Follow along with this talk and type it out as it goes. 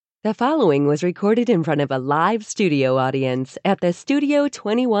The following was recorded in front of a live studio audience at the Studio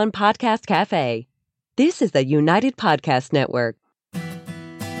 21 Podcast Cafe. This is the United Podcast Network.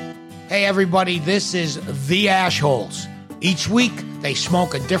 Hey everybody, this is The Ashholes. Each week, they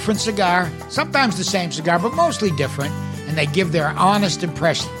smoke a different cigar, sometimes the same cigar, but mostly different, and they give their honest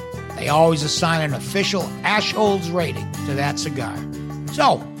impression. They always assign an official Ashholes rating to that cigar.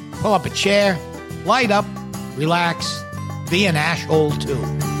 So, pull up a chair, light up, relax, be an Ashhole too.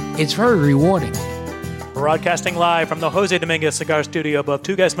 It's very rewarding. Broadcasting live from the Jose Dominguez Cigar Studio above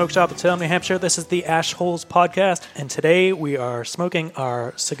Two Guys Smoke Shop in Salem, New Hampshire. This is the Ashholes Podcast, and today we are smoking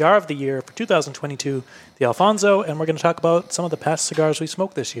our Cigar of the Year for 2022, the Alfonso, and we're going to talk about some of the past cigars we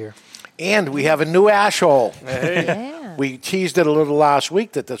smoked this year. And we have a new Ashhole. Hey. Yeah. We teased it a little last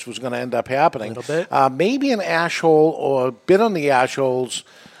week that this was going to end up happening. A little bit. Maybe an Ashhole or a bit on the Ashholes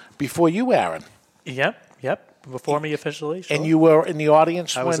before you, Aaron. Yep. Before me officially. Sure. And you were in the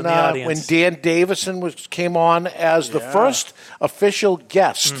audience I was in the audience. when Dan Davison came on as the first official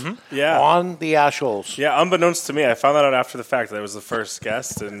guest on the Ashholes. Yeah, unbeknownst to me, I found that out after the fact that I was the first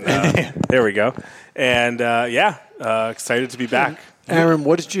guest, and there we go. And excited to be back. Aaron,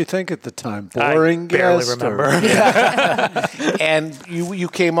 what did you think at the time? Boring I barely guest? remember. And you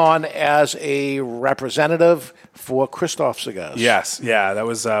came on as a representative for Christoph Cigars. Yes, yeah, that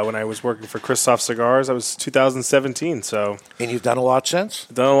was when I was working for Christoph Cigars. That was 2017, so And you've done a lot since?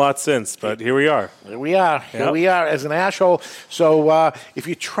 done a lot since, but here we are. Here we are. Here Yep. we are as an Ashhole. So if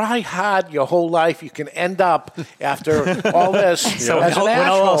you try hard your whole life, you can end up after all this So as an when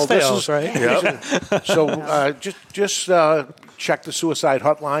all else Ashhole. This fails, is- right? Yep. So just check the suicide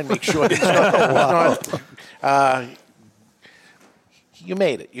hotline. Make sure it's not. You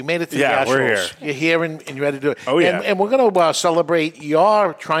made it. You made it to Yeah, the we're Ashholes. here. You're here and you're ready to do it. Oh, yeah. And we're going to celebrate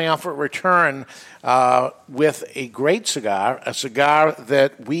your triumphant return with a great cigar, a cigar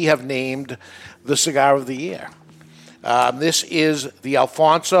that we have named the Cigar of the Year. This is the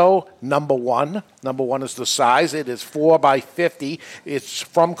Alfonso number one. Number one is the size. It is 4x50. It's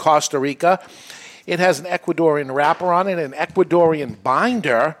from Costa Rica. It has an Ecuadorian wrapper on it, an Ecuadorian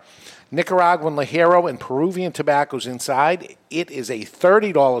binder, Nicaraguan Ligero, and Peruvian tobaccos inside. It is a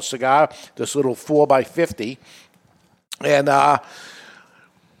 $30 cigar, this little 4x50. And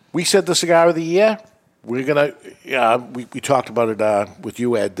we said the Cigar of the Year. We're going to, we talked about it with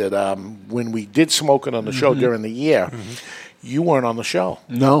you, Ed, that when we did smoke it on the show during the year, you weren't on the show.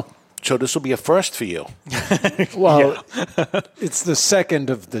 No. So this will be a first for you. Well, it's the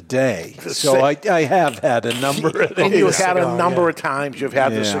second of the day, so I have had a number of And you've days. had a number of times you've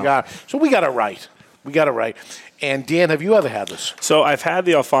had the Yeah. cigar. So we got it right. And Dan, have you ever had this? So I've had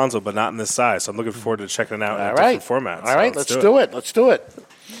the Alfonso, but not in this size. So I'm looking forward to checking it out in All a right. different format. All right, let's do it. Let's do it.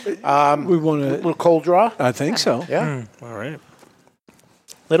 We want A to. little cold draw. I think so. Yeah. All right.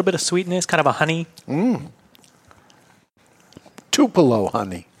 A little bit of sweetness, kind of a honey. Tupelo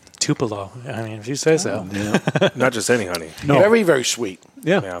honey. Tupelo. I mean, if you say so. Not just any honey. No. Very, very sweet.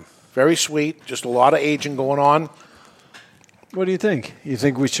 Yeah. Yeah. Very sweet. Just a lot of aging going on. What do you think? You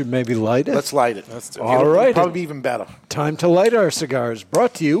think we should maybe light it? Let's light it. Let's do it. All It'll right. probably be even better. Time to light our cigars.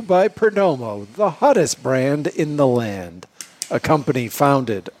 Brought to you by Perdomo, the hottest brand in the land. A company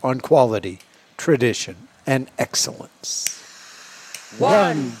founded on quality, tradition, and excellence.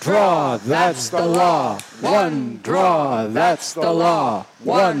 One draw, that's the law. One draw, that's the law.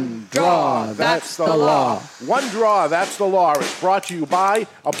 One draw, that's the law. One draw, that's the law. It's brought to you by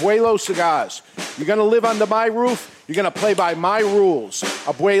Abuelo Cigars. You're going to live under my roof. You're going to play by my rules.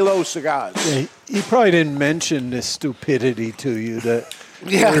 Abuelo Cigars. Yeah, he probably didn't mention this stupidity to you that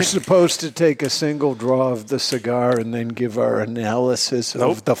Yeah. we're supposed to take a single draw of the cigar and then give our analysis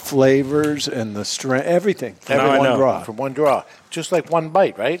of the flavors and the strength, everything from Now I one know. draw. From one draw. Just like one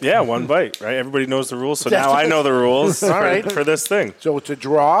bite, right? Yeah, one bite, right? Everybody knows the rules, so now I know the rules All right. for this thing. So it's a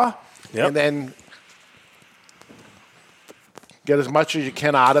draw, Yep. and then get as much as you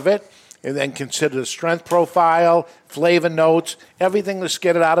can out of it, and then consider the strength profile, flavor notes, everything. Let's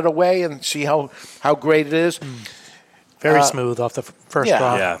get it out of the way and see how great it is. Very smooth off the first yeah.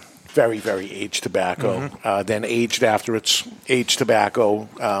 draw. Yeah. Very, very aged tobacco. Then aged after it's aged tobacco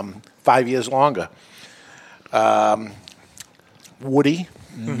 5 years longer. Woody,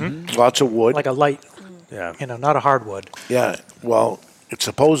 lots of wood. Like a light, Yeah. not a hardwood. Yeah, well, it's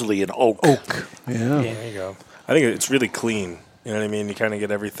supposedly an oak. Yeah. Yeah. There you go. I think it's really clean. You know what I mean? You kind of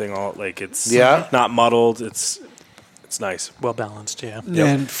get everything all like it's Yeah. not muddled. It's nice. Well balanced, yeah.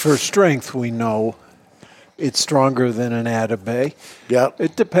 And for strength, we know it's stronger than an Atabey. Yeah.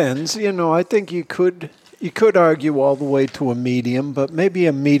 It depends. I think you could argue all the way to a medium, but maybe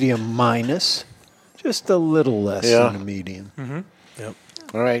a medium minus. Just a little less Yeah. than a medium. Yep.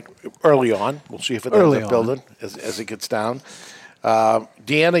 All right. Early on. We'll see if it ends up building as it gets down.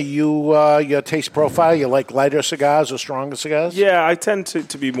 Deanna, your taste profile, you like lighter cigars or stronger cigars? Yeah, I tend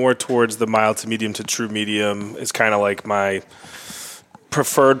to be more towards the mild to medium to true medium. It's kind of like my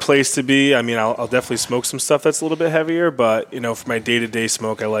preferred place to be. I mean, I'll definitely smoke some stuff that's a little bit heavier, but, for my day-to-day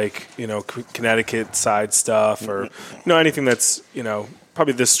smoke, I like, Connecticut side stuff or, anything that's,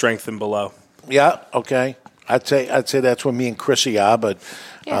 probably this strength and below. Yeah, okay. I'd say that's where me and Chrissy are, but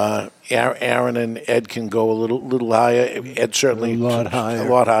Aaron and Ed can go a little higher. Ed certainly a lot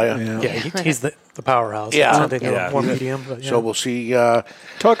higher. Yeah, he's the powerhouse. Yeah. I think more medium. But So we'll see.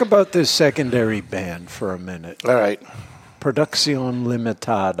 Talk about this secondary band for a minute. All right. Producción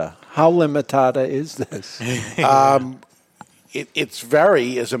Limitada. How limitada is this? It's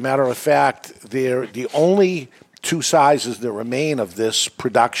very, as a matter of fact, they're the only two sizes that remain of this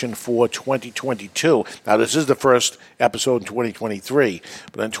production for 2022. Now, this is the first episode in 2023,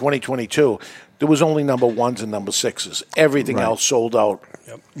 but in 2022, there was only number 1s and number 6s. Everything else sold out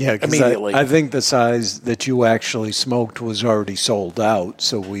immediately. I think the size that you actually smoked was already sold out,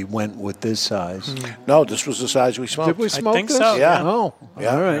 so we went with this size. No, this was the size we smoked. Did we smoke I think this? so. Yeah. Oh, all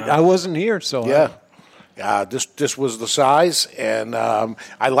right. I wasn't here, so This was the size, and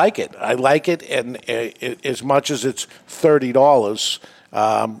I like it. And as much as it's $30,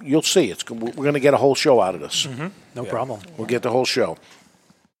 you'll see. We're going to get a whole show out of this. Mm-hmm. No problem. We'll get the whole show.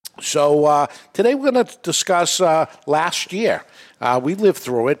 So today we're going to discuss last year. We lived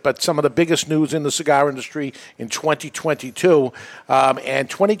through it, but some of the biggest news in the cigar industry in 2022. And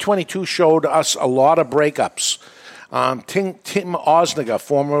 2022 showed us a lot of breakups. Tim Osniger,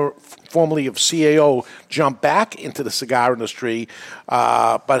 formerly of CAO, jumped back into the cigar industry,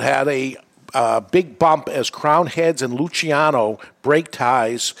 but had a big bump as Crown Heads and Luciano break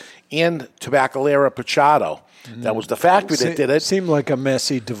ties in Tabacalera Pachado. That was the factory that did it. Seemed like a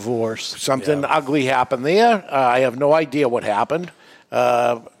messy divorce. Something ugly happened there. I have no idea what happened.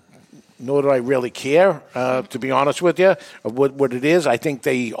 Nor do I really care, to be honest with you, of what it is. I think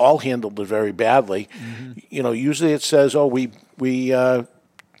they all handled it very badly. Mm-hmm. Usually it says, we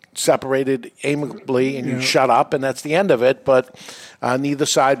separated amicably and you shut up, and that's the end of it. But neither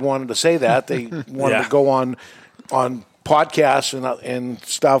side wanted to say that. They wanted to go on podcasts and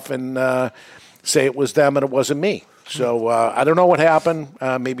stuff and say it was them and it wasn't me. So I don't know what happened.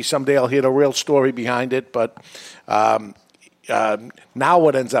 Maybe someday I'll hear the real story behind it. But now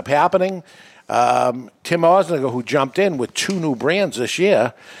what ends up happening, Tim Osniger, who jumped in with 2 new brands this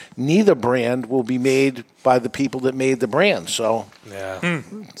year, neither brand will be made by the people that made the brand. So that's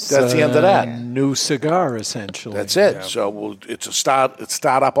the end of that. New cigar, essentially. That's it. Yeah. So it's a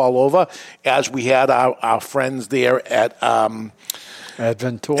start-up all over, as we had our friends there at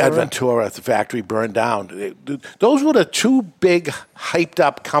Adventura at the factory burned down. Those were the 2 big,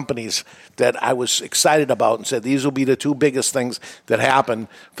 hyped-up companies that I was excited about and said these will be the 2 biggest things that happen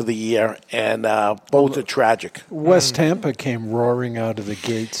for the year, and both are tragic. West Tampa came roaring out of the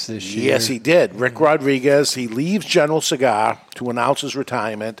gates this year. Yes, he did. Rick Rodriguez, he leaves General Cigar to announce his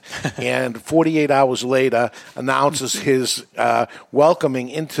retirement, and 48 hours later announces his welcoming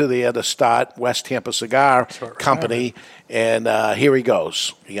into there to start West Tampa Cigar Company. And here he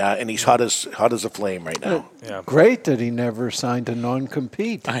goes. Yeah, and he's hot as a flame right now. Great that he never signed a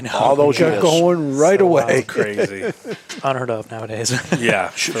non-compete. I know. All those years. Going right away. Crazy. Unheard of nowadays.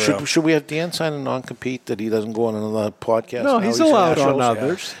 Yeah. Should we have Dan sign a non-compete that he doesn't go on another podcast? No, he's allowed on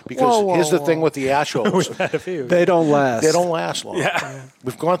others. Because here's the thing with the ash holes. We've had a few. They don't last. They don't last long. Yeah.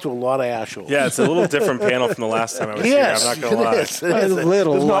 We've gone through a lot of ash holes. Yeah, it's a little different panel from the last time I was here. I'm not going to lie. It is. A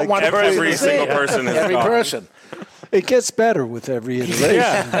little. There's not one Every single person has Every gone. person. It gets better with every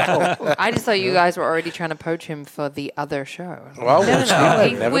iteration. I just thought you guys were already trying to poach him for the other show. Well,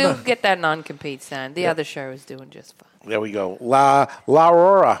 We'll get that non-compete signed. The other show is doing just fine. There we go. La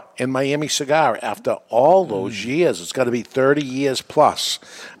Aurora in Miami Cigar. After all those years, it's got to be 30 years plus.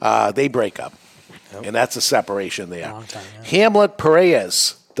 They break up, and that's a separation there. Long time, Hamlet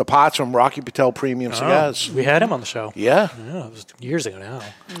Perez departs from Rocky Patel Premium Cigars. We had him on the show. Yeah. It was years ago now.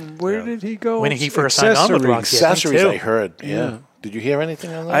 Where did he go? When he first signed on with Rocky. Accessories, I heard. Yeah. Did you hear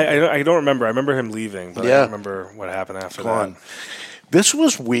anything on that? I don't remember. I remember him leaving, but I don't remember what happened after that. This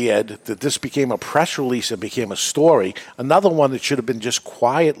was weird that this became a press release and became a story. Another one that should have been just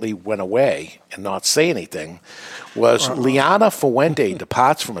quietly went away and not say anything was Liana Fuente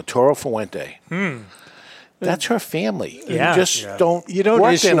departs from Toro Fuente. That's her family. Yeah. You just don't. You don't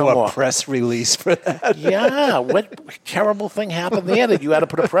work issue there no a more. press release for that. Yeah, what terrible thing happened there that you had to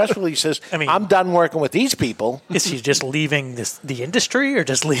put a press release that says, I mean- I'm done working with these people. Is she just leaving the industry or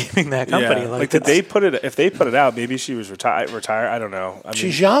just leaving that company? Yeah. Like, did they put it? If they put it out, maybe she was retired. I don't know. I mean,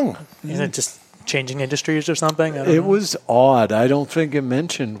 She's young. Is it just changing industries or something? I don't It know. was odd. I don't think it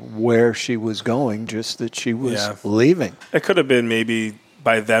mentioned where she was going, just that she was Yeah. leaving. It could have been maybe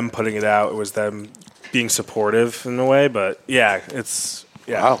by them putting it out. It was them being supportive in a way. But yeah, it's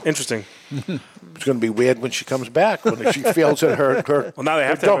Wow. interesting. It's going to be weird when she comes back, when she feels at her Well, now they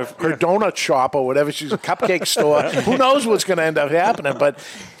have her, to have her donut shop or whatever. She's a cupcake store. Who knows what's going to end up happening? But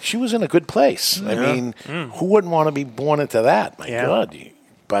she was in a good place. I mean, who wouldn't want to be born into that? My Yeah. God.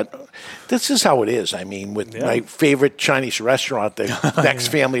 But this is how it is. I mean, with my favorite Chinese restaurant, the next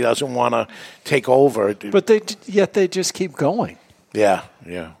family doesn't want to take over. But yet they just keep going. Yeah.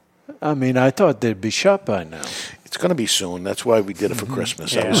 I mean, I thought they'd be shut by now. It's going to be soon. That's why we did it for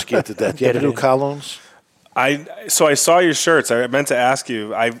Christmas. I Yeah. was scared to death. You ever Get it do in. Kowloons? So I saw your shirts. I meant to ask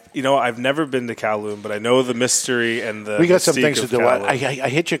you. I've never been to Kowloon, but I know the mystery and the. We got some mystique things to of do. Kowloon. I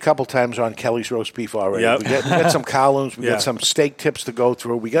hit you a couple times on Kelly's roast beef already. Yep. We got some Kowloons. We Yeah. got some steak tips to go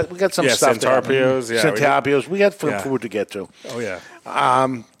through. We got some Yeah, stuff. Santarpios, yeah, we did. Santarpios. We got some Yeah. food to get to. Oh yeah.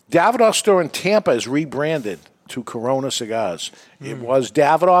 Davidoff store in Tampa is rebranded to Corona Cigars. It was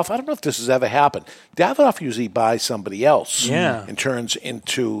Davidoff. I don't know if this has ever happened. Davidoff usually buys somebody else and turns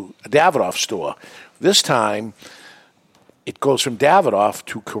into a Davidoff store. This time, it goes from Davidoff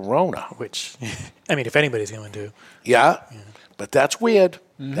to Corona. Which, I mean, if anybody's going to. Yeah, but that's weird.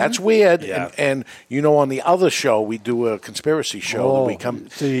 That's weird. Yeah. And on the other show, we do a conspiracy show that we come.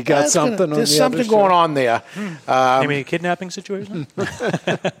 So you got something on There's the other something show? going on there. Maybe a kidnapping situation?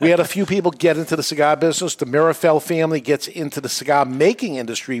 We had a few people get into the cigar business. The Mirafell family gets into the cigar making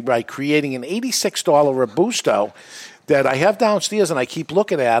industry by creating an $86 Robusto that I have downstairs, and I keep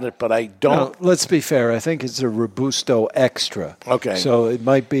looking at it, but I don't. No, let's be fair. I think it's a Robusto Extra. Okay. So it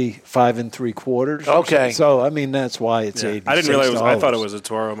might be 5 3/4. or Okay. something. So I mean that's why it's $86. I didn't realize. I thought it was a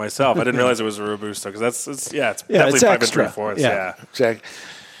Toro myself. I didn't realize it was a Robusto because it's definitely it's 5 extra. 3/4. Yeah. Yeah.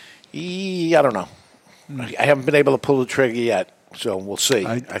 Exactly. I don't know. I haven't been able to pull the trigger yet, so we'll see.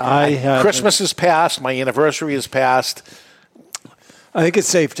 I haven't. Christmas is past. My anniversary is past. I think it's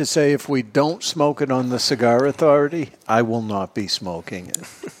safe to say if we don't smoke it on the Cigar Authority, I will not be smoking it.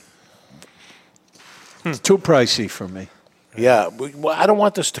 It's too pricey for me. Yeah, well, I don't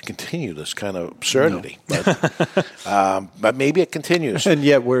want this to continue, this kind of absurdity. But maybe it continues. And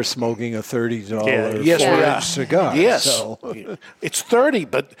yet we're smoking a $30 Yes, we Yeah. are. cigar. Yes. So. It's 30,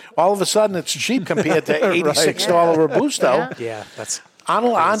 but all of a sudden it's cheap compared to $86 Robusto. Yeah, that's.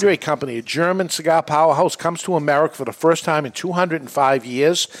 Arnold Andre Company, a German cigar powerhouse, comes to America for the first time in 205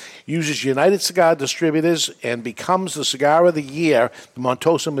 years, uses United Cigar Distributors, and becomes the Cigar of the Year, the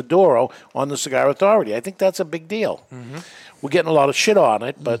Montosa Maduro, on the Cigar Authority. I think that's a big deal. We're getting a lot of shit on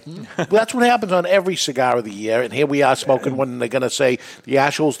it, but that's what happens on every Cigar of the Year, and here we are smoking one, and they're going to say the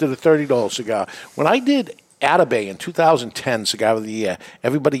Ashholes did a $30 cigar. When I did Atabay in 2010, Cigar of the Year,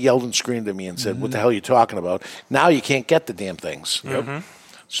 everybody yelled and screamed at me and said, what the hell are you talking about? Now you can't get the damn things.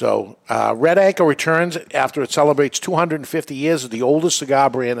 So Red Anchor returns after it celebrates 250 years of the oldest cigar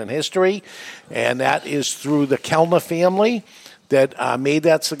brand in history, and that is through the Kellner family that made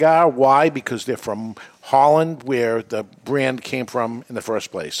that cigar. Why? Because they're from Holland, where the brand came from in the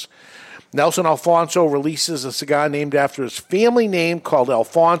first place. Nelson Alfonso releases a cigar named after his family name called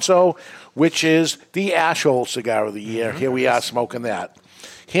Alfonso, which is the Ashhole Cigar of the Year. Here we are smoking that.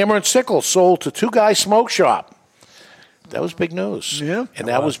 Hammer and Sickle sold to Two Guys Smoke Shop. That was big news. Yeah. And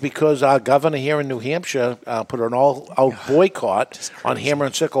that was because our governor here in New Hampshire put an all-out boycott on Hammer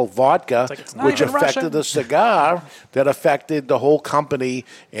and Sickle vodka, it's not which even affected Russian. the cigar, that affected the whole company.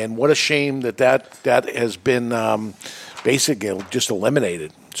 And what a shame that has been basically just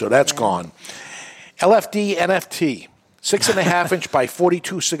eliminated. So that's gone. LFD NFT. 6.5 inch by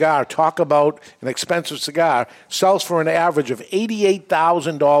 42 cigar. Talk about an expensive cigar. Sells for an average of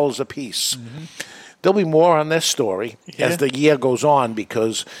 $88,000 a piece. There'll be more on this story as the year goes on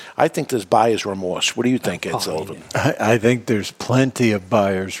because I think there's buyer's remorse. What do you think, Ed Sullivan? I think there's plenty of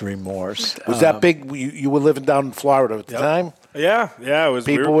buyer's remorse. Was that big? You were living down in Florida at the time? Yeah. It was.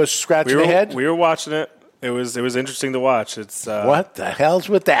 People were scratching their head? We were watching it. It was interesting to watch. It's What the hell's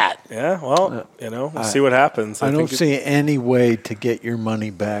with that? Yeah. Well, we'll see what happens. I don't think see any way to get your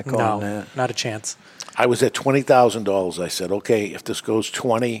money back on No, that. not a chance. I was at $20,000. I said, okay, if this goes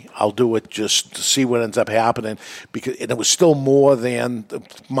 20, I'll do it just to see what ends up happening. And it was still more than the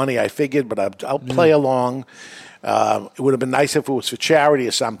money I figured, but I'll play along. It would have been nice if it was for charity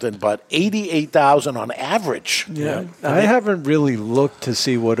or something, but $88,000 on average. Yeah, I haven't really looked to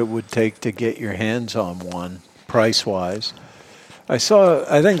see what it would take to get your hands on one, price-wise. I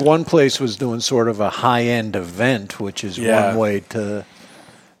think one place was doing sort of a high-end event, which is one way to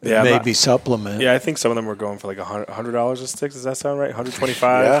maybe supplement. Yeah, I think some of them were going for like $100 a stick. Does that sound right? $125?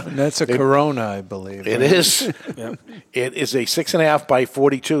 Yeah, and that's a Corona, I believe. It is. It is a 6.5 by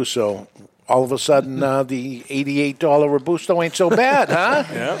 42, so all of a sudden the $88 Robusto ain't so bad,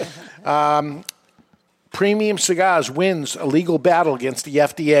 huh? Yeah. Premium Cigars wins a legal battle against the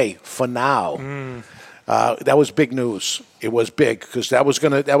FDA for now. That was big news. It was big because that was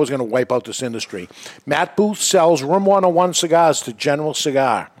gonna wipe out this industry. Matt Booth sells Room 101 cigars to General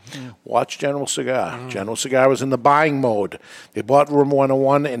Cigar. Watch General Cigar. General Cigar was in the buying mode. They bought Room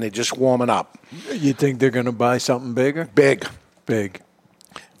 101 and they're just warming up. You think they're going to buy something bigger? Big.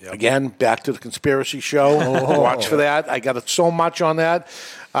 Yep. Again, back to the conspiracy show. Watch for that. I got so much on that.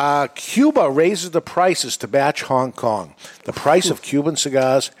 Cuba raises the prices to match Hong Kong. The price of Cuban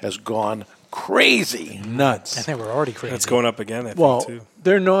cigars has gone crazy. Nuts. I think we're already crazy. It's going up again, I think, too.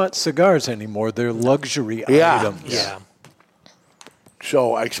 They're not cigars anymore. They're luxury items. Yeah.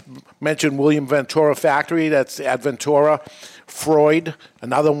 So I mentioned William Ventura Factory. That's at Ventura. Freud,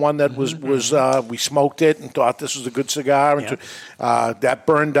 another one that was we smoked it and thought this was a good cigar. That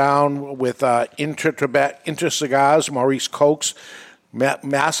burned down with Inter Cigars, Maurice Cokes.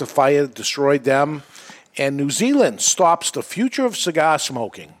 Massive fire destroyed them. And New Zealand stops the future of cigar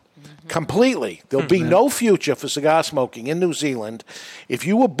smoking completely. There'll be no future for cigar smoking in New Zealand. If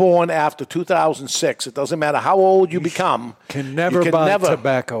you were born after 2006, it doesn't matter how old you become. Can never buy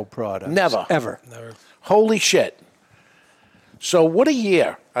tobacco products. Never. Ever. Never. Holy shit. So what a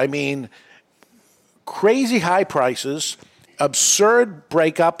year. I mean, crazy high prices, absurd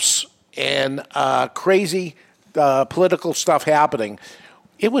breakups, and crazy political stuff happening.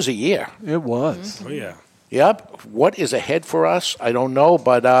 It was a year. It was. Oh, yeah. Yep. What is ahead for us? I don't know,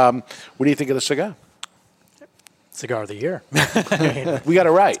 but what do you think of the cigar? Cigar of the year. We got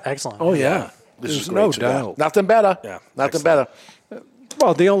it right. Excellent. Oh, yeah. This is There's a great no cigar. doubt. Nothing better. Yeah. Nothing better.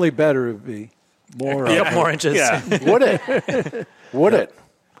 Well, the only better would be more. A couple more inches. Yeah. Would it? Would it?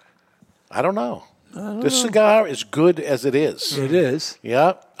 I don't know. This cigar is good as it is. It is.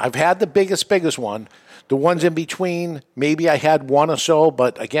 Yeah. I've had the biggest one. The ones in between, maybe I had one or so,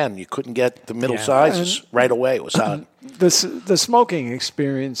 but again, you couldn't get the middle sizes right away. It was hard. The smoking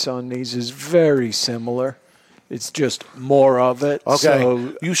experience on these is very similar. It's just more of it. Okay.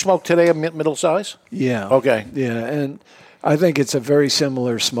 So, you smoked today a middle size? yeah. Okay. Yeah, and I think it's a very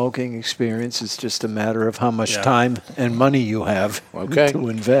similar smoking experience. It's just a matter of how much time and money you have to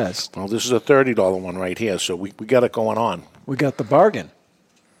invest. Well, this is a $30 one right here, so we got it going on. We got the bargain.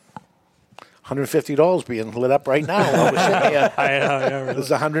 $150 being lit up right now while we're sitting here. I know. There's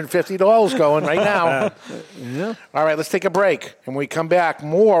 $150 going right now. Yeah. All right, let's take a break. And when we come back,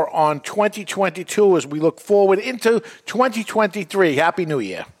 more on 2022 as we look forward into 2023. Happy New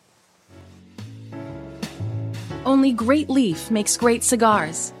Year. Only Great Leaf makes great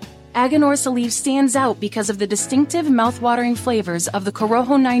cigars. Aganorsa Leaf stands out because of the distinctive mouth-watering flavors of the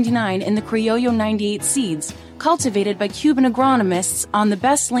Corojo 99 and the Criollo 98 seeds, cultivated by Cuban agronomists on the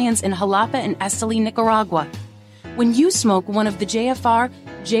best lands in Jalapa and Esteli, Nicaragua. When you smoke one of the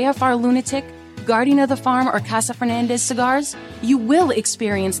JFR Lunatic, Guardian of the Farm, or Casa Fernandez cigars, you will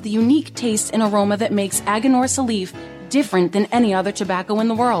experience the unique taste and aroma that makes Aganorsa Leaf different than any other tobacco in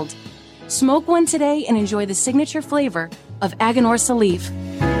the world. Smoke one today and enjoy the signature flavor of Aganorsa Leaf.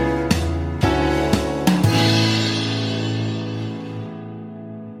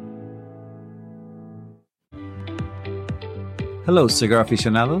 Hello, cigar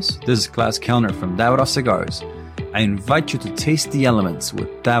aficionados. This is Klaus Kellner from Davidoff Cigars. I invite you to taste the elements with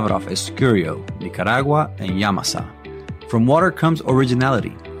Davidoff Escurio, Nicaragua, and Yamasa. From water comes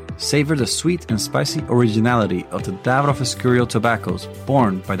originality. Savor the sweet and spicy originality of the Davidoff Escurio tobaccos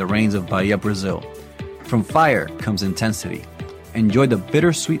born by the rains of Bahia, Brazil. From fire comes intensity. Enjoy the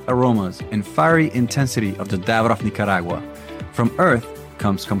bittersweet aromas and fiery intensity of the Davidoff Nicaragua. From earth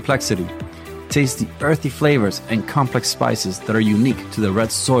comes complexity. Taste the earthy flavors and complex spices that are unique to the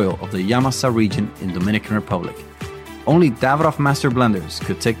red soil of the Yamasa region in Dominican Republic. Only Davidoff Master Blenders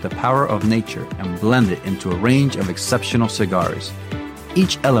could take the power of nature and blend it into a range of exceptional cigars.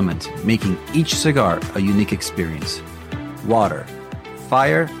 Each element making each cigar a unique experience. Water,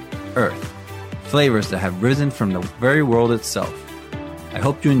 fire, earth. Flavors that have risen from the very world itself. I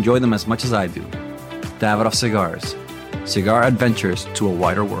hope you enjoy them as much as I do. Davidoff Cigars. Cigar adventures to a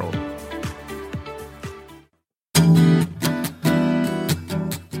wider world.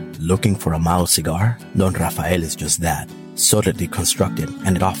 Looking for a mild cigar? Don Rafael is just that. Solidly constructed,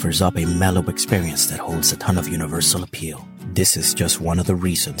 and it offers up a mellow experience that holds a ton of universal appeal. This is just one of the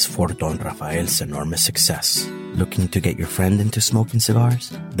reasons for Don Rafael's enormous success. Looking to get your friend into smoking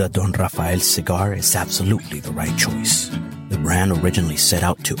cigars? The Don Rafael cigar is absolutely the right choice. The brand originally set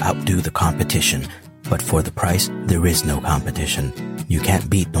out to outdo the competition, but for the price, there is no competition. You can't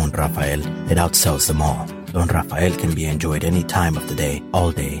beat Don Rafael, it outsells them all. Don Rafael can be enjoyed any time of the day,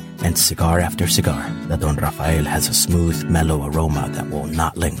 all day, and cigar after cigar. The Don Rafael has a smooth, mellow aroma that will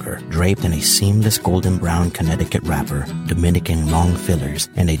not linger. Draped in a seamless golden brown Connecticut wrapper, Dominican long fillers,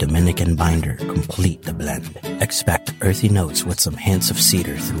 and a Dominican binder complete the blend. Expect earthy notes with some hints of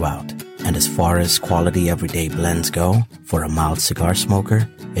cedar throughout. And as far as quality everyday blends go, for a mild cigar smoker,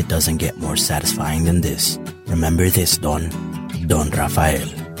 it doesn't get more satisfying than this. Remember this, Don Rafael.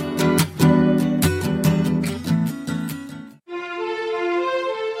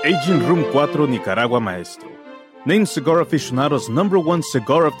 Aging Room 4 Nicaragua Maestro. Named Cigar Aficionado's #1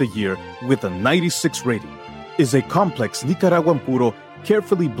 cigar of the year with a 96 rating, is a complex Nicaraguan puro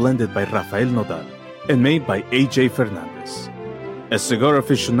carefully blended by Rafael Nodal and made by A.J. Fernandez. As Cigar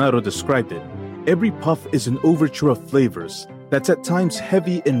Aficionado described it, every puff is an overture of flavors that's at times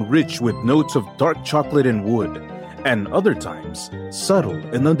heavy and rich with notes of dark chocolate and wood, and other times subtle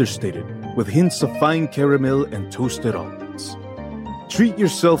and understated with hints of fine caramel and toasted almonds. Treat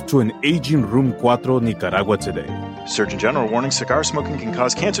yourself to an Aging Room 4 Nicaragua today. Surgeon General warning: cigar smoking can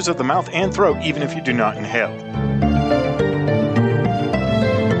cause cancers of the mouth and throat even if you do not inhale.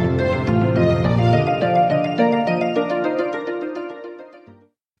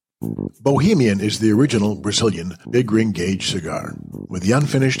 Bohemian is the original Brazilian big ring gauge cigar with the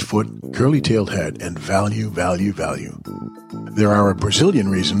unfinished foot, curly-tailed head, and value. There are Brazilian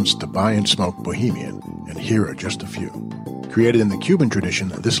reasons to buy and smoke Bohemian, and here are just a few. Created in the Cuban tradition,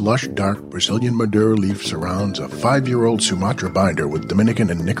 this lush, dark Brazilian Maduro leaf surrounds a 5-year-old Sumatra binder with Dominican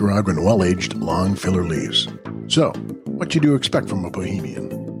and Nicaraguan well-aged long filler leaves. So, what do you expect from a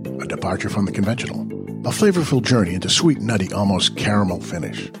Bohemian? A departure from the conventional. A flavorful journey into sweet, nutty, almost caramel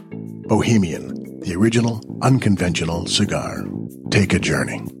finish. Bohemian, the original, unconventional cigar. Take a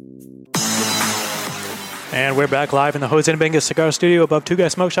journey. And we're back live in the Jose Dominguez Cigar Studio above Two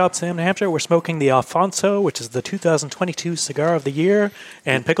Guys Smoke Shop, Salem, New Hampshire. We're smoking the Alfonso, which is the 2022 Cigar of the Year,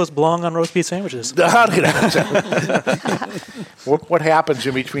 and pickles belong on roast beef sandwiches. What happens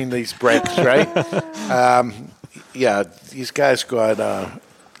in between these breaks, right? These guys got,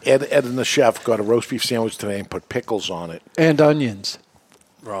 Ed and the chef got a roast beef sandwich today and put pickles on it. And onions.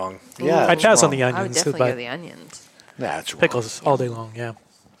 Wrong. Yeah, I'd pass on the I would onions. definitely go the onions. That's wrong. Pickles all day long, yeah.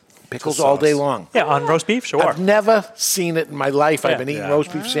 Pickles all day long. Yeah, on roast beef, sure. I've never seen it in my life. I've Yeah. been eating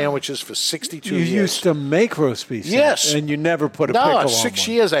roast beef sandwiches for 62 years. You used to make roast beef Yes. sandwiches, and you never put a pickle on No, one. 6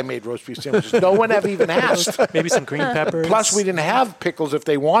 years I made roast beef sandwiches. No one ever even asked. Maybe some green peppers. Plus, we didn't have pickles if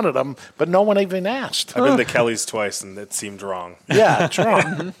they wanted them, but no one even asked. I've been to Kelly's twice, and it seemed wrong. Yeah, it's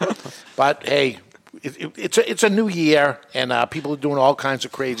wrong. But, hey, it's a new year, and people are doing all kinds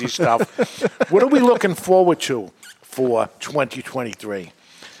of crazy stuff. What are we looking forward to for 2023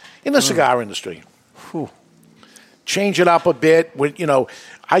 in the cigar industry? Change it up a bit.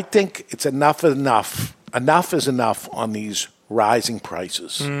 I think it's enough is enough. Enough is enough on these rising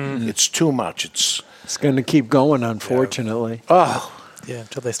prices. It's too much. It's going to keep going, unfortunately. Oh. Yeah,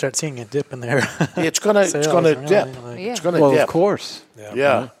 until they start seeing a dip in there. It's gonna dip. It's gonna dip. Of course.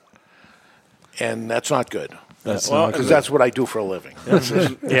 Yeah. And that's not good. Because that's what I do for a living.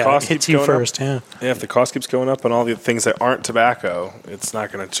 It hits you first, yeah. Yeah, if the cost keeps going up on all the things that aren't tobacco, it's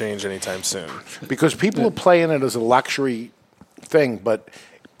not going to change anytime soon. Because people are playing it as a luxury thing, but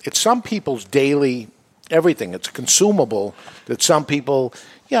it's some people's daily everything. It's a consumable that some people,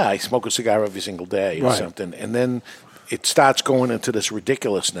 I smoke a cigar every single day or something. And then it starts going into this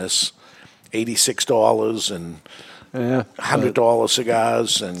ridiculousness, $86 and $100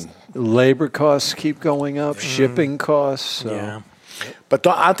 cigars and labor costs keep going up, shipping costs. Yeah. But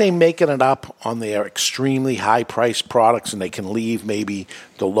aren't they making it up on their extremely high-priced products, and they can leave maybe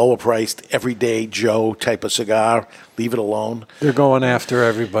the lower-priced, everyday Joe type of cigar, leave it alone? They're going after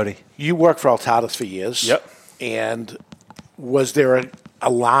everybody. You worked for Altadas for years. Yep. And was there a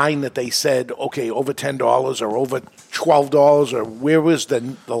line that they said, okay, over $10 or over $12, or where was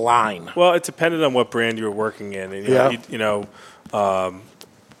the line? Well, it depended on what brand you were working in. And,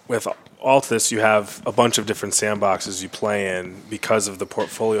 with Altus, you have a bunch of different sandboxes you play in because of the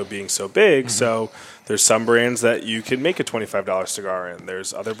portfolio being so big. So there's some brands that you can make a $25 cigar in.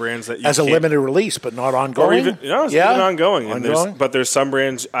 There's other brands that you As a can't. limited release, but not ongoing? Or even, it's even ongoing. And Ongoing? but there's some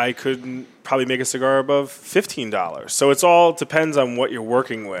brands I couldn't probably make a cigar above $15. So it's all depends on what you're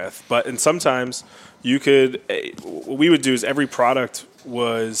working with. And sometimes you could, what we would do is every product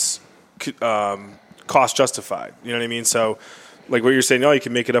was cost justified. You know what I mean? So like what you're saying, you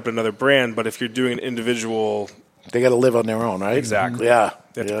can make it up in another brand, but if you're doing an individual... They got to live on their own, right? Exactly. Yeah.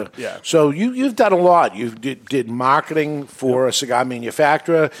 Yeah. So you've done a lot. You did marketing for a cigar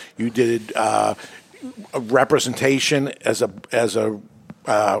manufacturer. You did a representation as a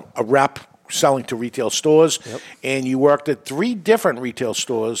rep selling to retail stores, and you worked at 3 different retail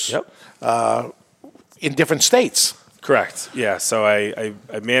stores in different states. Correct. Yeah. So I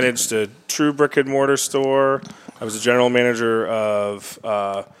managed a true brick and mortar store. I was a general manager of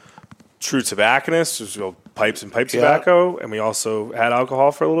True Tobacconist, which was pipes and pipe tobacco, and we also had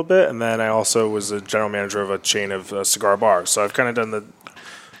alcohol for a little bit. And then I also was a general manager of a chain of cigar bars. So I've kind of done the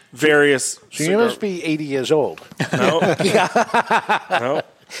various. So you must be 80 years old. No. No.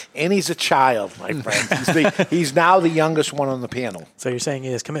 And he's a child, my friend. He's now the youngest one on the panel. So you're saying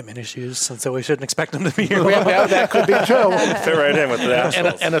he has commitment issues, and so we shouldn't expect him to be here. Well, that could be true. Fit right in with the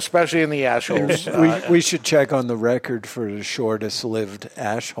assholes. And especially in the assholes. We should check on the record for the shortest lived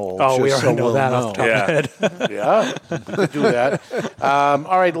ash hole. Oh, we already know that off the top of the head. Yeah, we do that.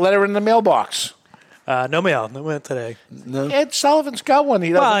 All right, letter in the mailbox. No mail today. No. Ed Sullivan's got one.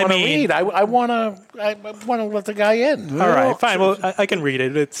 He doesn't want to read. I want to let the guy in. All right, fine. Well, I can read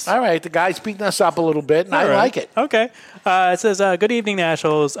it. It's all right. The guy's beating us up a little bit, and I like it. Okay. It says, "Good evening,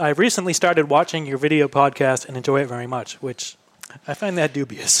 Ashholes. I've recently started watching your video podcast and enjoy it very much," which I find that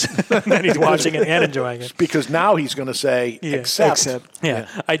dubious that he's watching it and enjoying it. Because now he's going to say, except. Yeah.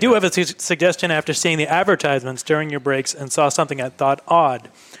 I do have a suggestion after seeing the advertisements during your breaks and saw something I thought odd.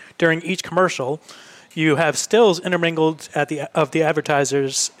 During each commercial, you have stills intermingled of the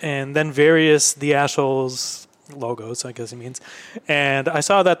advertisers and then various the assholes logos, I guess he means. And I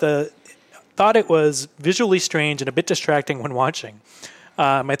saw that thought it was visually strange and a bit distracting when watching.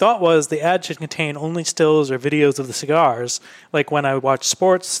 My thought was the ad should contain only stills or videos of the cigars, like when I watch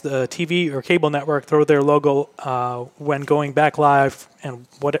sports, the TV or cable network throw their logo when going back live and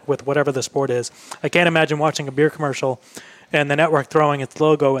with whatever the sport is. I can't imagine watching a beer commercial and the network throwing its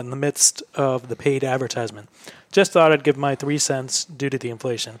logo in the midst of the paid advertisement. Just thought I'd give my 3 cents due to the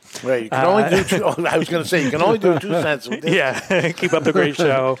inflation. Right, you can only do 2. I was going to say, you can only do 2 cents. Yeah, keep up the great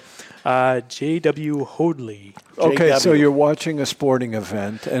show. J.W. Hoadley. Okay, so you're watching a sporting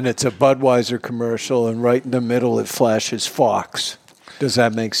event, and it's a Budweiser commercial, and right in the middle it flashes Fox. Does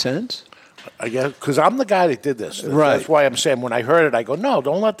that make sense? I guess, because I'm the guy that did this. Right. That's why I'm saying when I heard it, I go, no,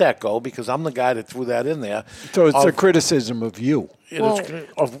 don't let that go, because I'm the guy that threw that in there. So it's a criticism of you.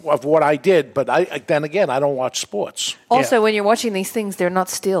 Of what I did, but then again, I don't watch sports. Also, when you're watching these things, they're not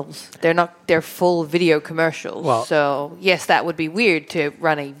stills. They're full video commercials. Well, so, yes, that would be weird to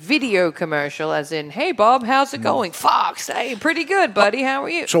run a video commercial as in, hey, Bob, how's it going? Fox, hey, pretty good, buddy. How are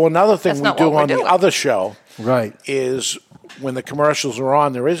you? So another thing we do on the other show is when the commercials are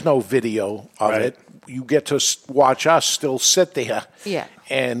on, there is no video of it. You get to watch us still sit there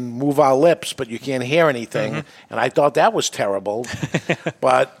and move our lips, but you can't hear anything. And I thought that was terrible.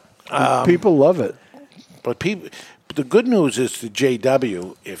 But people love it. But the good news is to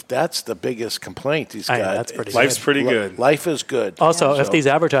JW, if that's the biggest complaint he's got, that's pretty life's pretty good. Life is good. Also, if these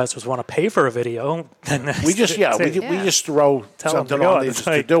advertisers want to pay for a video, then we just throw something on there just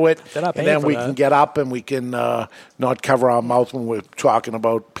to do it, and then we can get up and we can not cover our mouth when we're talking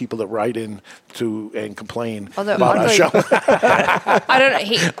about people that write in and complain about our show. I don't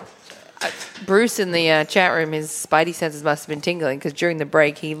know. Bruce in the chat room, his spidey senses must have been tingling because during the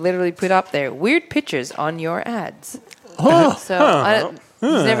break he literally put up there weird pictures on your ads. He's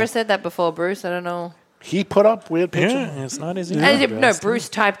never said that before, Bruce. I don't know. He put up weird pictures. Yeah, it's not easy. No, Bruce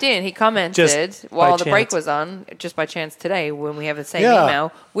typed in. He commented while the break was on, just by chance today when we have the same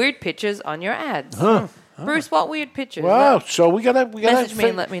email. Weird pictures on your ads. Bruce, what weird pictures? Wow. So we gotta message me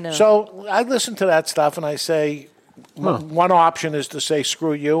and let me know. So I listen to that stuff and I say. One option is to say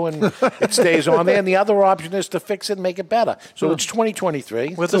screw you and it stays on there, and the other option is to fix it and make it better. So it's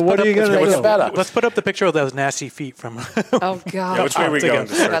 2023. So what are you going to make it better? Let's put up the picture of those nasty feet from. Oh God! Yeah, which way are we going?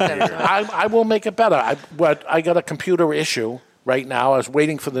 I will make it better. I got a computer issue right now. I was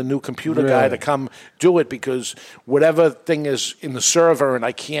waiting for the new computer guy to come do it because whatever thing is in the server, and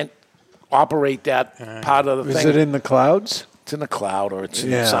I can't operate that part of the thing. Is it in the clouds? It's in a cloud or it's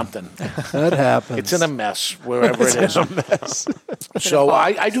in Yeah. something. That happens. It's in a mess, wherever it is. a mess. So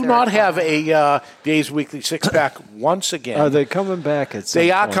I do not have a Days Weekly six-pack once again. Are they coming back at some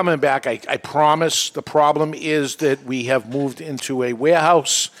They are point? coming back. I promise. The problem is that we have moved into a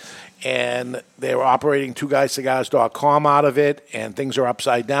warehouse, and they're operating twoguyscigars.com out of it, and things are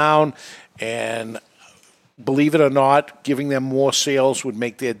upside down. And believe it or not, giving them more sales would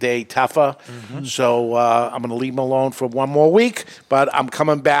make their day tougher. So I'm going to leave them alone for one more week, but I'm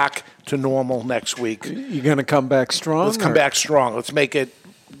coming back to normal next week. You going to come back strong? Let's come back strong. Let's make it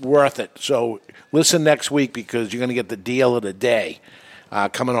worth it. So listen next week because you're going to get the deal of the day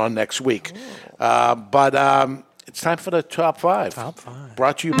coming on next week. But it's time for the top five. Top 5.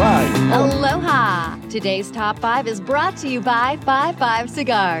 Brought to you by. Aloha! Today's top 5 is brought to you by 55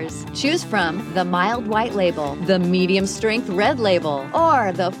 Cigars. Choose from the mild white label, the medium strength red label,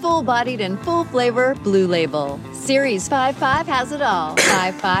 or the full-bodied and full-flavor blue label. Series 55 has it all.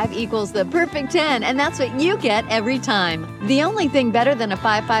 55 equals the perfect 10, and that's what you get every time. The only thing better than a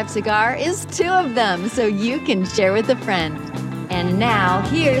 55 cigar is 2 of them, so you can share with a friend. And now,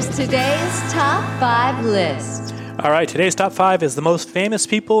 here's today's top 5 list. All right, today's top 5 is the most famous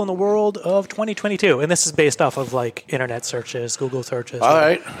people in the world of 2022. And this is based off of like internet searches, Google searches. All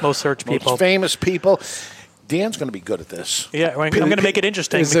right. Most search people. Most famous people. Dan's going to be good at this. Yeah, I'm going to make it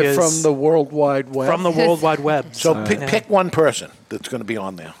interesting. Is it from the World Wide Web? From the World Wide Web. So pick one person that's going to be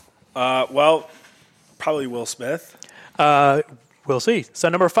on there. Well, probably Will Smith. We'll see. So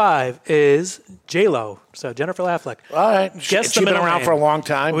number 5 is J-Lo. So Jennifer Affleck. All right. Guess She's been around for a long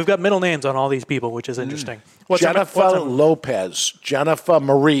time. We've got middle names on all these people, which is interesting. What's Jennifer Lopez. Jennifer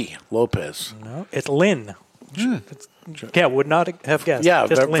Marie Lopez. No, it's Lynn. Yeah, would not have guessed. Yeah,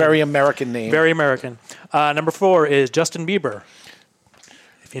 Just Lynn. very American name. Very American. Number 4 is Justin Bieber.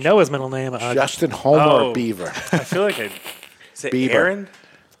 If you know his middle name. Justin Homer Beaver. I feel like is it Bieber. Aaron?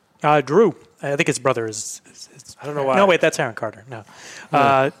 Drew. I think his brother is I don't know why. No, wait, that's Aaron Carter. No.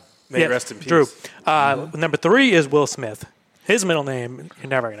 May he rest in peace. Drew. Number 3 is Will Smith. His middle name, you're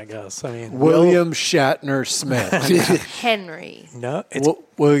never going to guess. I mean, William Shatner Smith. Henry. No, it's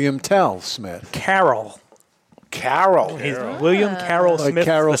William Tell Smith. Carol. Carol. He's William Carroll Like Smith.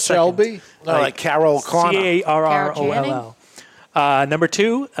 Carol II. Shelby? No, like Carol O'Connor. Carroll. Number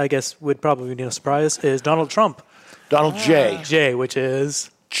 2, I guess would probably be no surprise, is Donald Trump. Donald J. J, which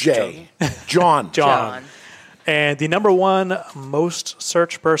is J. John. John. And the number 1 most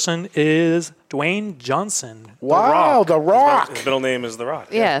searched person is Dwayne Johnson. Wow, The Rock. His middle name is The Rock.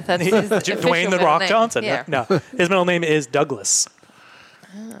 Yeah, that's his Dwayne The Rock Johnson. Yeah. No, his middle name is Douglas.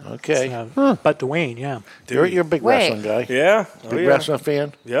 Okay. But Dwayne, yeah. You're a big wrestling guy. Yeah. Big wrestling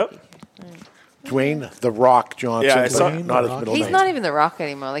fan. Yep. Dwayne The Rock Johnson. Yeah, I saw- but not his middle He's name. not even The Rock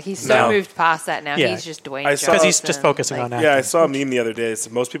anymore. Like, he's so moved past that now. Yeah. He's just Dwayne I saw- Johnson. Because he's just focusing on that. Yeah, I saw a meme the other day. So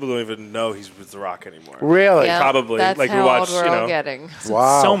most people don't even know he's with The Rock anymore. Really? Yeah, Probably. That's Like, we how watch, old we're you all know. getting.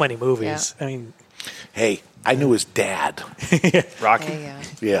 Wow. So many movies. I mean, Hey, I knew his dad. Rocky. Yeah.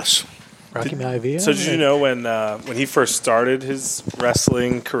 Yes. Rocky Maivia. So did you know when he first started his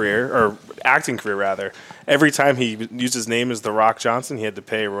wrestling career, or acting career rather, every time he used his name as The Rock Johnson, he had to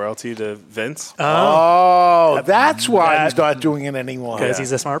pay a royalty to Vince? Oh, that's why he's not doing it anymore. Because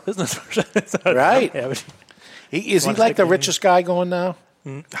he's a smart business person. Right. Yeah, but Is he like the richest guy going now?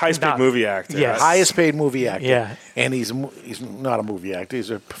 Highest paid movie actor. Yes. Highest paid movie actor. Yeah. And he's not a movie actor.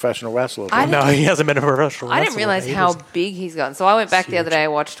 He's a professional wrestler. no, he hasn't been a professional I didn't wrestler realize in how ages. big he's gotten. So I went back the other day. I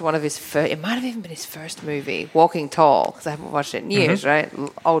watched one of his first. It might have even been his first movie, Walking Tall, because I haven't watched it in years. Right,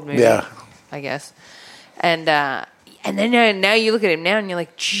 old movie. Yeah. I guess. And then now you look at him now and you're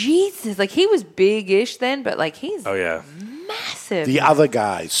like, Jesus! Like he was big-ish then, but like he's Oh, yeah. massive. The other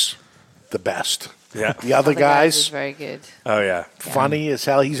guys, the best. Yeah. The other is guys, very good. Oh, yeah. funny as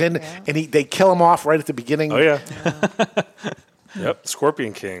hell. He's in, and they kill him off right at the beginning. Oh, yeah. Yep.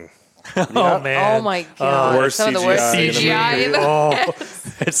 Scorpion King. Oh, man. Oh my God! Worst Some of the worst CGI in a CGI in the Oh,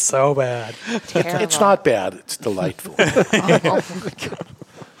 it's so bad. It's not bad. It's delightful.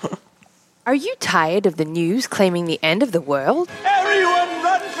 Are you tired of the news claiming the end of the world? Everyone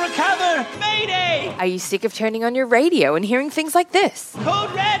run for cover! Mayday! Are you sick of turning on your radio and hearing things like this?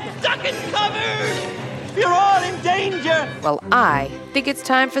 Code Red, duck and cover! You're all in danger! Well, I think it's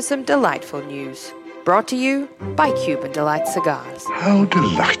time for some delightful news. Brought to you by Cuban Delight Cigars. How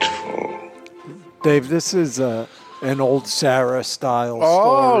delightful. Dave, this is an old Sarah-style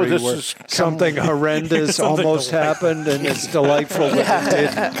story this where is something horrendous almost happened, and it's delightful that it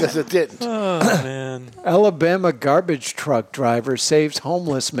didn't. Because it didn't. Oh, man. Alabama garbage truck driver saves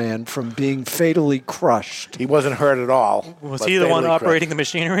homeless man from being fatally crushed. He wasn't hurt at all. Was but he the one fatally operating the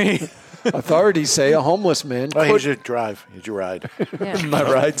machinery? Authorities say a homeless man Here's your drive. Here's your ride. My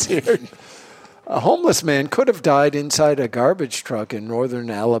ride's here. A homeless man could have died inside a garbage truck in northern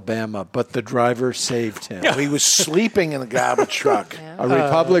Alabama, but the driver saved him. He was sleeping in the garbage truck. A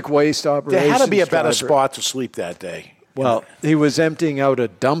Republic Waste Operations There had to be a better driver. spot to sleep that day. Well, he was emptying out a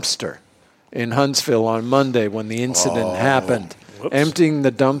dumpster in Huntsville on Monday when the incident happened. Whoops. Emptying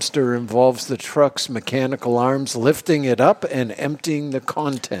the dumpster involves the truck's mechanical arms lifting it up and emptying the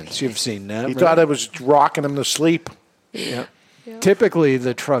contents. You've seen that, He right? thought it was rocking him to sleep. Yeah. Typically,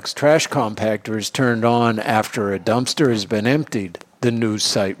 the truck's trash compactor is turned on after a dumpster has been emptied, the news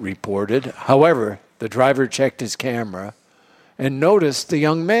site reported. However, the driver checked his camera and noticed the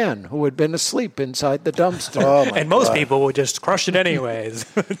young man who had been asleep inside the dumpster. And most people would just crush it anyways.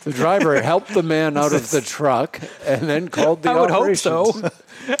 The driver helped the man out of the truck and then called the I would hope operations. so.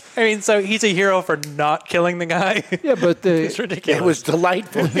 I mean, so he's a hero for not killing the guy. Yeah, but it's ridiculous. It was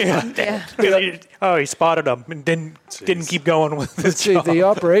delightful. He spotted him and didn't keep going with his See, job. the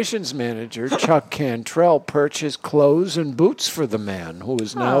operations manager, Chuck Cantrell, purchased clothes and boots for the man, who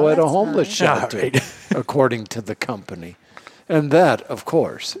is now at a homeless shelter, All right. according to the company. And that, of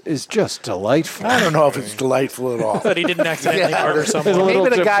course, is just delightful. I don't know if it's delightful at all. But he didn't accidentally murder someone. little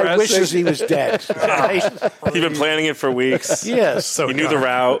Maybe the guy depressing. wishes he was dead. Right? He'd been planning it for weeks. Yes. He knew the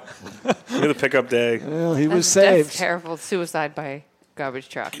route. Knew the pickup day. Well, he was That's saved. terrible. Suicide by garbage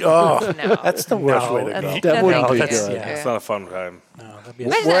truck. Oh, No. that's the worst No, way to go. that's- That wouldn't No, be that's- good. yeah. It's not a fun time. Imagine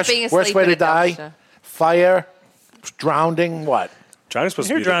that being asleep Worst way in to a die? dumpster. Fire, drowning, what? Drowning's supposed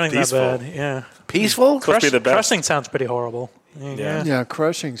You're to be drowning that peaceful. bad. Yeah. Peaceful? Supposed to be the best. Crushing sounds pretty horrible. Yeah. Yeah,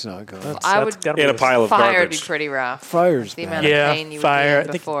 crushing's not good. I would. gotta be In a the- pile of Fire would garbage. be pretty rough. Fire's The bad. amount of Yeah, pain you would fire. be I in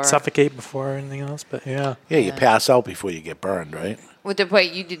think before. suffocate before anything else, but yeah. Yeah, you pass out before you get burned, right? With the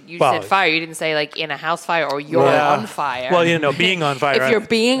wait, you Well, said fire. You didn't say like in a house fire or you're Yeah. on fire. Well, being on fire. If you're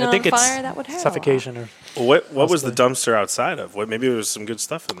being I think on it's fire, that would help. suffocation or Well, what was the dumpster outside of? Maybe there was some good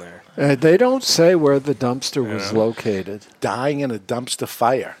stuff in there. They don't say where the dumpster was located. Dying in a dumpster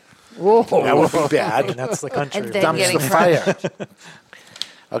fire. Whoa. That would be bad. and that's the country. And then getting Dumpster crushed. fire.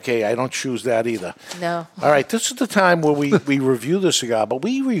 Okay, I don't choose that either. No. All right, this is the time where we review the cigar, but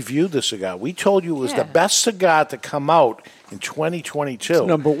we reviewed the cigar. We told you it was Yeah. the best cigar to come out in 2022. It's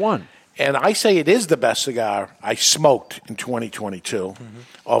number one. And I say it is the best cigar I smoked in 2022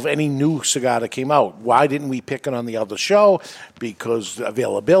 of any new cigar that came out. Why didn't we pick it on the other show? Because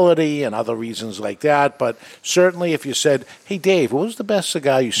availability and other reasons like that. But certainly if you said, hey, Dave, what was the best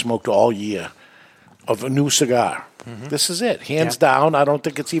cigar you smoked all year of a new cigar? This is it. Hands down, I don't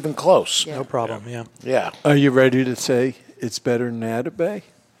think it's even close. No problem. Yeah. Yeah. Are you ready to say it's better than Atabay?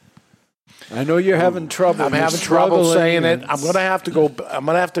 I know you're having trouble. I'm You're having trouble struggling saying it. and- I'm gonna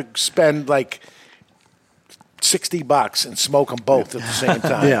have to spend like $60 and smoke them both at the same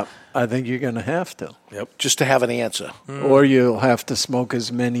time. Yeah, I think you're going to have to. Yep. Just to have an answer. Or you'll have to smoke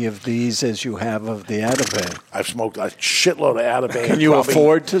as many of these as you have of the Atabay. I've smoked a shitload of Atabay. Can you Probably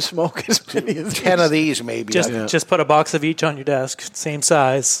afford to smoke as many of these? 10 of these, maybe. Just put a box of each on your desk, same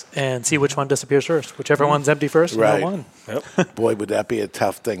size, and see which one disappears first. Whichever one's empty first, Right. one. Boy, would that be a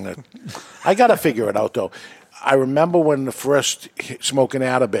tough thing. I got to figure it out, though. I remember when the first smoking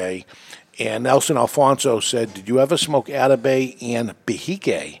Atabay, and Nelson Alfonso said, did you ever smoke Atabay and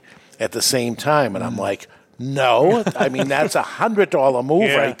Behique at the same time? And I'm like, no. I mean, that's $100 move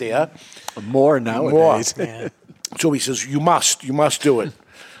right there. More nowadays. Yeah. So he says, you must do it.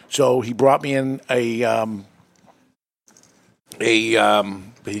 So he brought me in a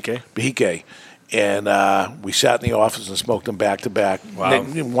Behique. And we sat in the office and smoked them back to back. Wow.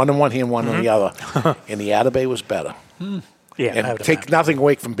 One in one hand, one in the other. And the Atabay was better. Yeah. I And would take nothing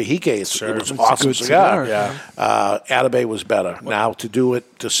away from Behique. It was an awesome good cigar. cigar. Atabay was better. Now,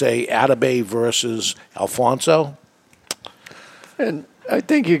 to say Atabay versus Alfonso, And I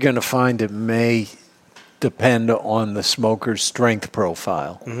think you're going to find it may depend on the smoker's strength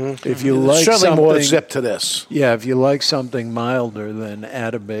profile. If you like certainly something, more zip to this. yeah, if you like something milder, then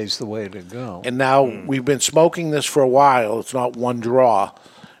Atabay's the way to go. And now we've been smoking this for a while. It's not one draw.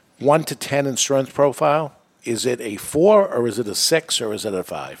 1 to 10 in strength profile. Is it a 4 or is it a 6 or is it a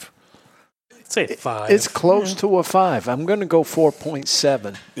 5? I'd say 5. It's close to a 5. I'm going to go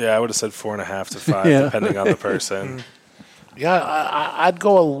 4.7. Yeah, I would have said 4.5 to 5, Yeah. depending on the person. Yeah, I'd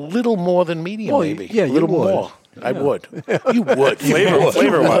go a little more than medium, Well, maybe. yeah, a you little would. more. I would. You would.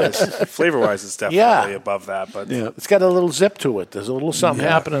 Flavor-wise, it's definitely above that. But Yeah. It's got a little zip to it. There's a little something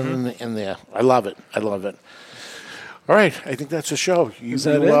happening in there. I love it. All right, I think that's a show. Is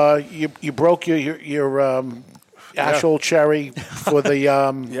that it? You broke your Ashhole cherry for the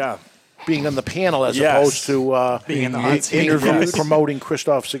being on the panel as Yes. opposed to Being in the hot seat. interview promoting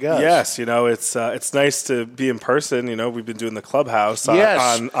Christoph Cigars. Yes, it's nice to be in person. We've been doing the Clubhouse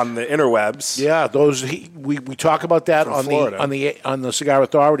Yes. on the interwebs. Yeah, we talk about that From on Florida. on the Cigar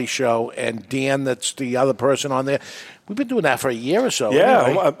Authority show, and Dan, that's the other person on there. We've been doing that for a year or so. Yeah,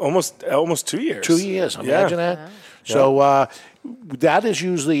 anyway. almost 2 years. 2 years. Imagine that. Yeah. So that is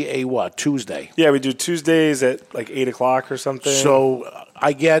usually a Tuesday. Yeah, we do Tuesdays at like 8 o'clock or something. So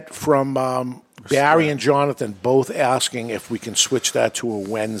I get from Barry and Jonathan both asking if we can switch that to a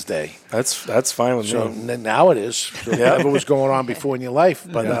Wednesday. That's fine with So me. now it is. So whatever was going on before in your life,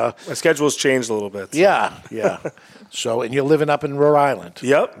 but My schedule's changed a little bit. So. yeah. So, and you're living up in Rhode Island.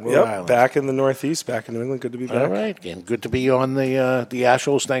 Yep. Rhode Island. Back in the Northeast, back in New England. Good to be back. All right, and good to be on the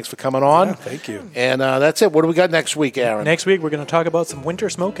Ashholes. Thanks for coming on. Yeah, thank you. And that's it. What do we got next week, Aaron? Next week, we're going to talk about some winter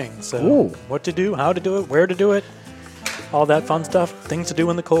smoking. So, Ooh. what to do, how to do it, where to do it, all that fun stuff, things to do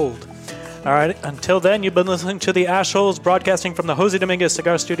in the cold. All right, until then, you've been listening to the Ashholes, broadcasting from the Jose Dominguez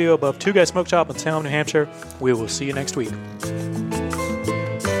Cigar Studio above Two Guys Smoke Shop in Salem, New Hampshire. We will see you next week.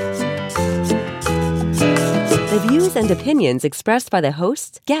 The views and opinions expressed by the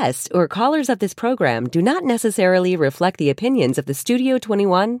hosts, guests, or callers of this program do not necessarily reflect the opinions of the Studio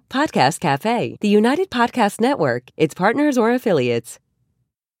 21 Podcast Cafe, the United Podcast Network, its partners, or affiliates.